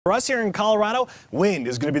For us here in Colorado, wind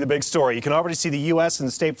is going to be the big story. You can already see the U.S. and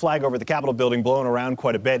the state flag over the Capitol building blowing around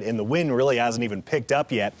quite a bit, and the wind really hasn't even picked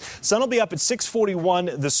up yet. Sun will be up at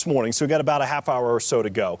 6:41 this morning, so we've got about a half hour or so to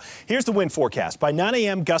go. Here's the wind forecast. By 9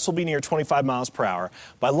 a.m., gusts will be near 25 miles per hour.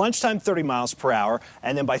 By lunchtime, 30 miles per hour.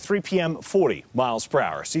 And then by 3 p.m., 40 miles per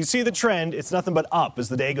hour. So you see the trend. It's nothing but up as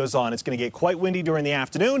the day goes on. It's going to get quite windy during the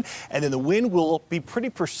afternoon, and then the wind will be pretty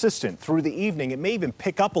persistent through the evening. It may even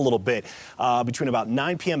pick up a little bit between about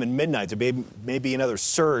 9 p.m. and midnight. There may be another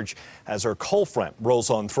surge as our cold front rolls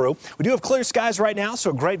on through. We do have clear skies right now,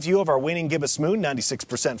 so a great view of our waning gibbous moon,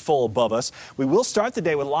 96% full above us. We will start the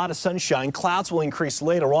day with a lot of sunshine. Clouds will increase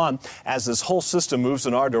later on as this whole system moves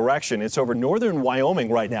in our direction. It's over northern Wyoming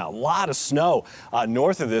right now. A lot of snow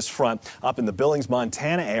north of this front up in the Billings,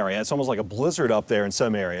 Montana area. It's almost like a blizzard up there in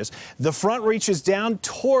some areas. The front reaches down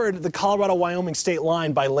toward the Colorado-Wyoming state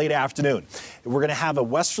line by late afternoon. We're going to have a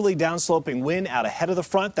westerly downsloping wind out ahead of the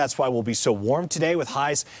front. That's why we'll be so warm today with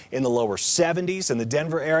highs in the lower 70s in the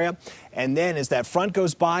Denver area. And then as that front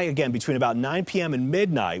goes by, again, between about 9 p.m. and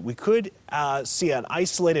midnight, we could see an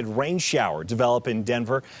isolated rain shower develop in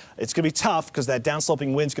Denver. It's going to be tough because that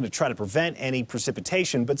downsloping wind is going to try to prevent any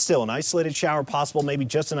precipitation, but still an isolated shower possible, maybe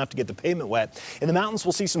just enough to get the pavement wet. In the mountains,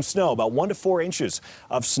 we'll see some snow, about 1 to 4 inches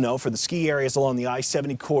of snow for the ski areas along the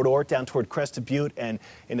I-70 corridor down toward Crested Butte and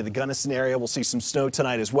into the Gunnison area. We'll see some snow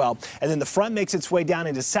tonight as well. And then the front makes its way down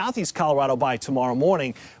into southeast Colorado by tomorrow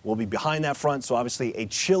morning. We'll be behind that front, so obviously a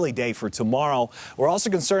chilly day for tomorrow. We're also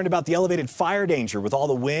concerned about the elevated fire danger with all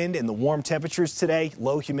the wind and the warm temperatures today,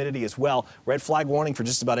 low humidity as well. Red flag warning for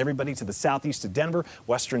just about everybody to the southeast of Denver,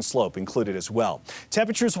 western slope included as well.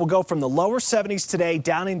 Temperatures will go from the lower 70s today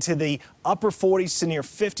down into the upper 40s to near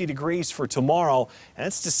 50 degrees for tomorrow. And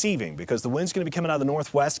it's deceiving because the wind's going to be coming out of the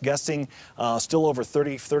northwest, gusting still over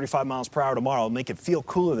 30, 35 miles per hour tomorrow. Make it feel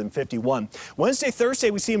cooler than 51. Wednesday,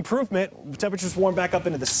 Thursday, we see improvement. Temperatures warm back up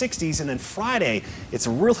into the 60s. And then Friday, it's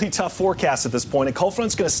a really tough forecast at this point. A cold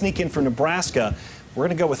front's going to sneak in from Nebraska. We're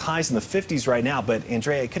going to go with highs in the 50s right now, but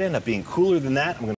Andrea, it could end up being cooler than that.